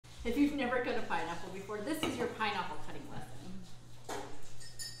If you've never cut a pineapple before, this is your pineapple cutting lesson.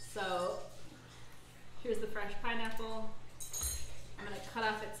 So here's the fresh pineapple. I'm gonna cut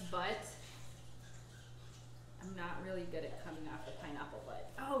off its butt. I'm not really good at cutting off the pineapple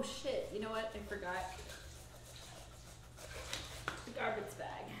butt. Oh shit, you know what? I forgot the garbage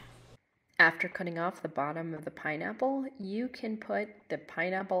bag. After cutting off the bottom of the pineapple, you can put the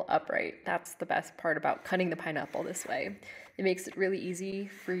pineapple upright. That's the best part about cutting the pineapple this way. It makes it really easy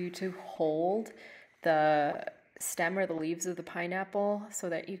for you to hold the stem or the leaves of the pineapple so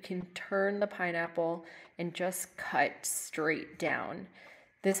that you can turn the pineapple and just cut straight down.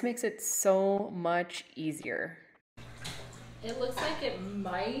 This makes it so much easier. It looks like it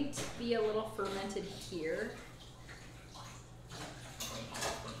might be a little fermented here.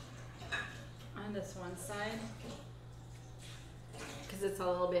 On this one side. Because it's a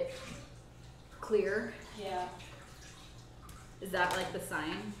little bit clear. Yeah. Is that like the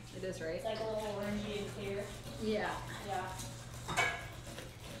sign? It is, right? It's like a little orangey and clear. Yeah. Yeah.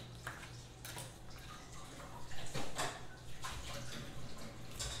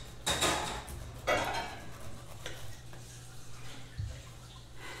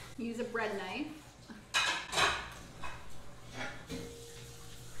 Use a bread knife.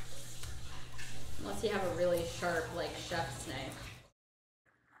 Unless you have a really sharp, like, chef's knife.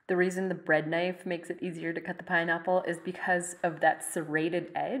 The reason the bread knife makes it easier to cut the pineapple is because of that serrated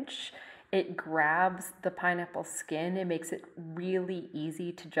edge. It grabs the pineapple skin. It makes it really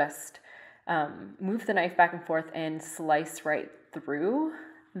easy to just move the knife back and forth and slice right through.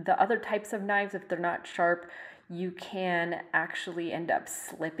 The other types of knives, if they're not sharp, you can actually end up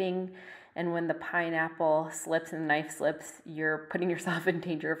slipping. And when the pineapple slips and the knife slips, you're putting yourself in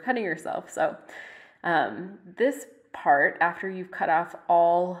danger of cutting yourself. So this part, after you've cut off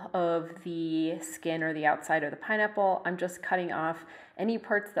all of the skin or the outside of the pineapple, I'm just cutting off any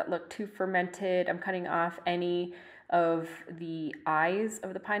parts that look too fermented. I'm cutting off any of the eyes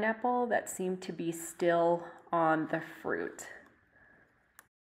of the pineapple that seem to be still on the fruit.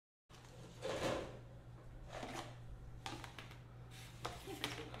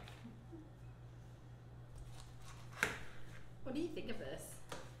 What do you think of this?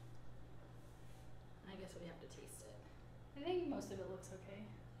 I guess we have to taste it. I think most of it looks okay.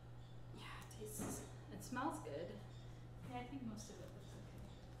 Yeah, it smells good. Yeah, I think most of it looks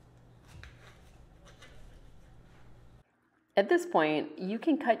okay. At this point, you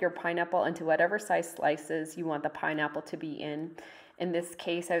can cut your pineapple into whatever size slices you want the pineapple to be in. In this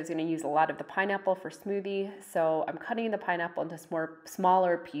case, I was going to use a lot of the pineapple for smoothie, so I'm cutting the pineapple into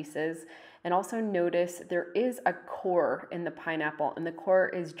smaller pieces. And also notice there is a core in the pineapple, and the core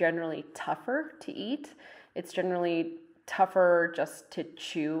is generally tougher to eat. It's generally tougher just to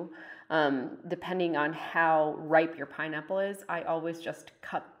chew, depending on how ripe your pineapple is. I always just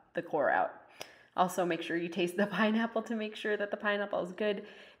cut the core out. Also, make sure you taste the pineapple to make sure that the pineapple is good,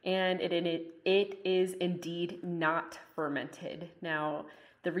 and it is indeed not fermented. Now,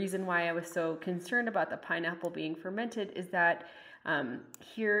 the reason why I was so concerned about the pineapple being fermented is that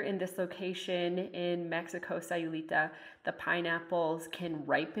here in this location in Mexico, Sayulita, the pineapples can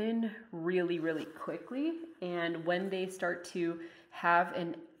ripen really, really quickly. And when they start to have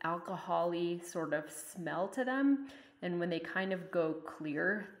an alcohol-y sort of smell to them, and when they kind of go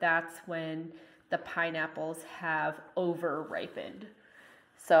clear, that's when the pineapples have over-ripened.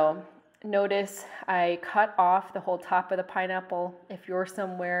 So notice I cut off the whole top of the pineapple. If you're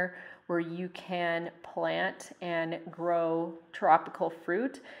somewhere where you can plant and grow tropical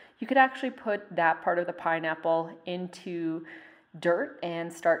fruit, you could actually put that part of the pineapple into dirt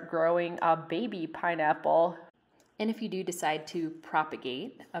and start growing a baby pineapple. And if you do decide to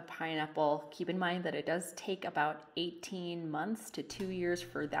propagate a pineapple, keep in mind that it does take about 18 months to 2 years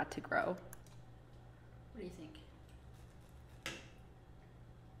for that to grow. What do you think?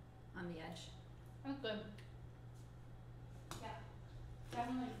 On the edge. Oh, good. Yeah.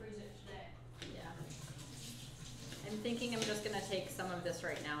 Definitely freeze it today. Yeah. I'm thinking I'm just gonna take some of this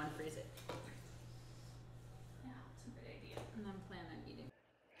right now and freeze it. Yeah, that's a good idea. And I'm planning on eating.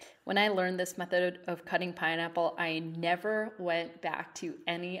 When I learned this method of cutting pineapple, I never went back to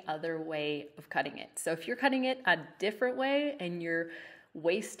any other way of cutting it. So if you're cutting it a different way and you're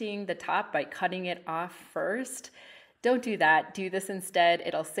wasting the top by cutting it off first, don't do that. Do this instead.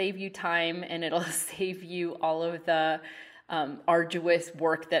 It'll save you time and it'll save you all of the arduous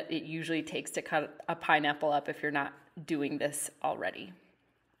work that it usually takes to cut a pineapple up if you're not doing this already.